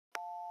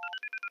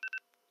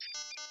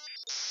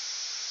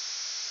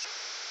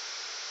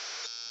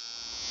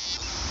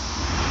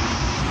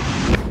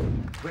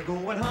We're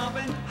going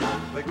hopping,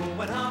 hop, we're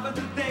going hopping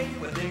today.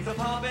 Where things are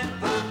popping,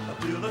 pop,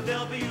 a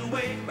Philadelphia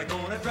way. We're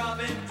gonna drop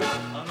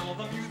on all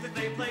the music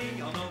they play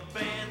on the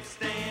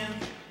bandstand.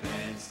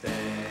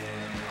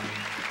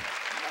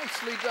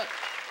 Nicely done.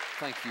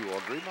 Thank you,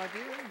 Audrey, my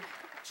dear.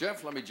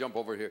 Jeff, let me jump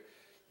over here.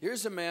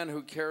 Here's a man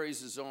who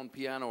carries his own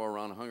piano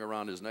around, hung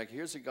around his neck.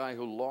 Here's a guy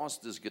who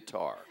lost his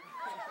guitar.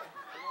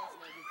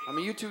 I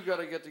mean, you two got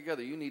to get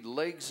together. You need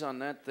legs on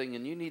that thing,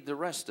 and you need the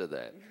rest of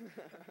that.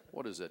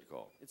 What is that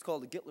called? It's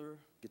called the Gittler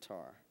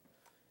guitar.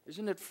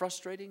 Isn't it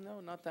frustrating,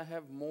 though, not to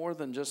have more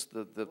than just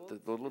the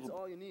little... It's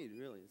all you need,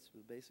 really. It's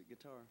the basic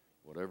guitar.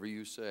 Whatever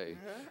you say.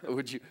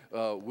 Would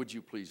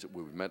you please,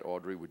 we've met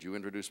Audrey, would you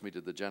introduce me to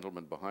the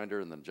gentleman behind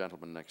her and the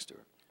gentleman next to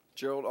her?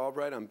 Gerald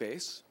Albright on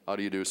bass. How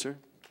do you do, sir?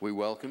 We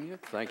welcome you.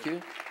 Thank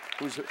you.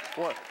 Who's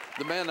what?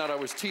 The man that I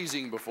was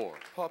teasing before.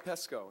 Paul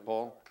Pesco.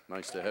 Paul,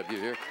 nice to have you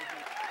here.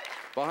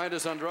 Behind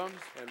us on drums?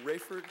 And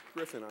Rayford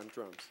Griffin on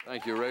drums.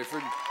 Thank you,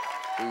 Rayford.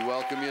 We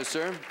welcome you,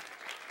 sir.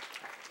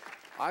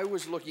 I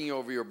was looking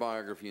over your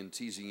biography and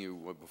teasing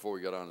you before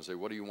we got on and say,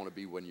 what do you want to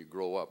be when you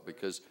grow up?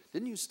 Because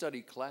didn't you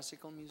study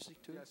classical music,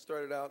 too? Yeah, I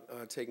started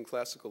out taking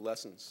classical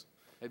lessons.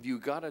 Have you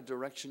got a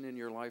direction in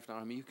your life now?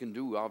 I mean, you can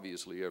do,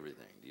 obviously,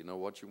 everything. Do you know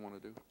what you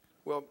want to do?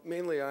 Well,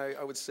 mainly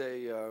I would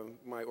say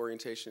my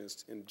orientation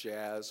is in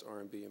jazz,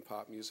 R&B, and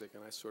pop music,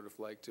 and I sort of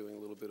like doing a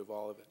little bit of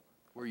all of it.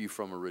 Where are you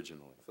from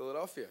originally?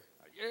 Philadelphia.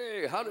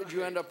 Yay! How did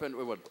you end up in,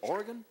 what,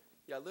 Oregon?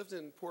 Yeah, I lived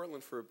in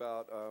Portland for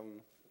about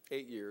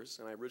 8 years,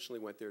 and I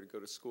originally went there to go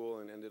to school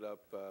and ended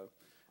up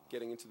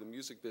getting into the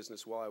music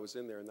business while I was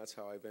in there, and that's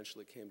how I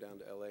eventually came down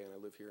to LA, and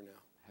I live here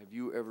now. Have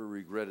you ever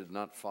regretted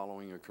not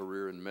following a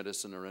career in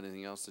medicine or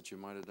anything else that you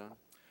might have done?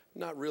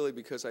 Not really,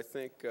 because I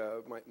think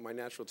my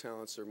natural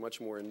talents are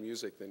much more in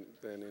music than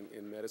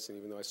in medicine,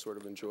 even though I sort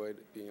of enjoyed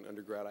being an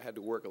undergrad. I had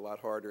to work a lot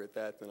harder at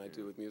that than I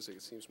do with music.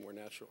 It seems more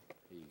natural.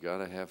 You got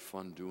to have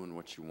fun doing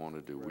what you want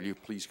to do. Right. Will you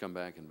please come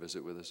back and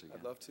visit with us again?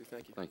 I'd love to.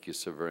 Thank you. Thank you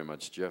so very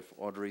much, Jeff.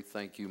 Audrey,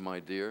 thank you, my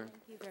dear.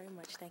 Thank you very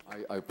much. Thank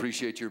you. I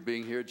appreciate your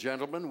being here.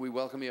 Gentlemen, we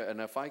welcome you.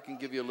 And if I can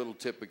give you a little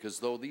tip, because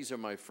though these are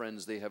my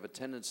friends, they have a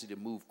tendency to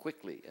move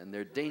quickly, and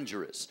they're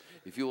dangerous.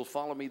 If you will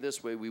follow me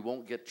this way, we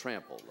won't get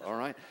trampled, all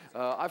right?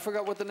 I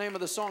forgot what the name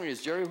of the song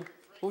is, Jerry.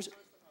 Who's it?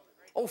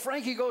 Oh,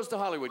 Frankie Goes to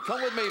Hollywood.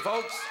 Come with me,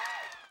 folks.